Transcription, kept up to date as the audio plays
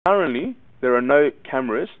Currently, there are no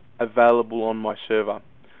cameras available on my server.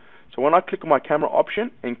 So when I click on my camera option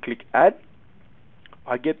and click add,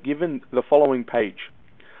 I get given the following page.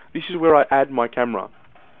 This is where I add my camera.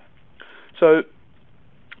 So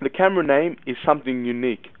the camera name is something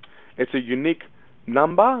unique. It's a unique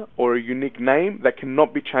number or a unique name that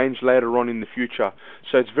cannot be changed later on in the future.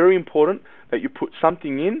 So it's very important that you put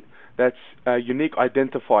something in that's a unique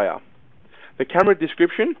identifier. The camera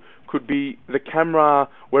description could be the camera,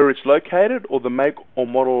 where it's located, or the make or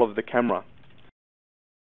model of the camera.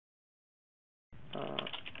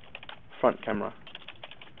 Front camera.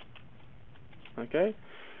 Okay.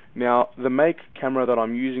 Now the make camera that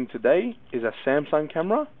I'm using today is a Samsung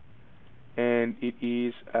camera, and it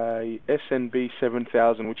is a SNB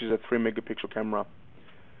 7000, which is a 3 megapixel camera.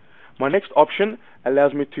 My next option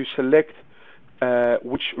allows me to select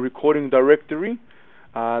which recording directory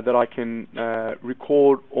that I can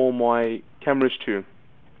record all my cameras to.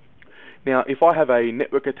 Now, if I have a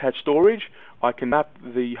network attached storage, I can map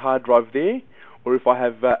the hard drive there, or if I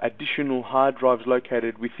have additional hard drives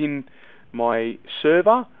located within my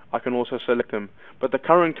server, I can also select them. But the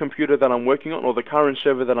current computer that I'm working on, or the current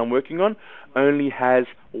server that I'm working on, only has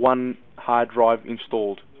one hard drive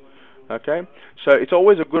installed. Okay, so it's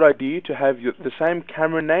always a good idea to have the same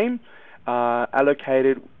camera name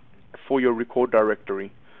allocated for your record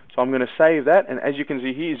directory. So I'm going to save that, and as you can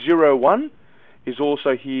see here, 01 is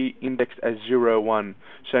also here indexed as 01.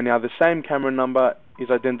 So now the same camera number is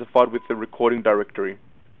identified with the recording directory.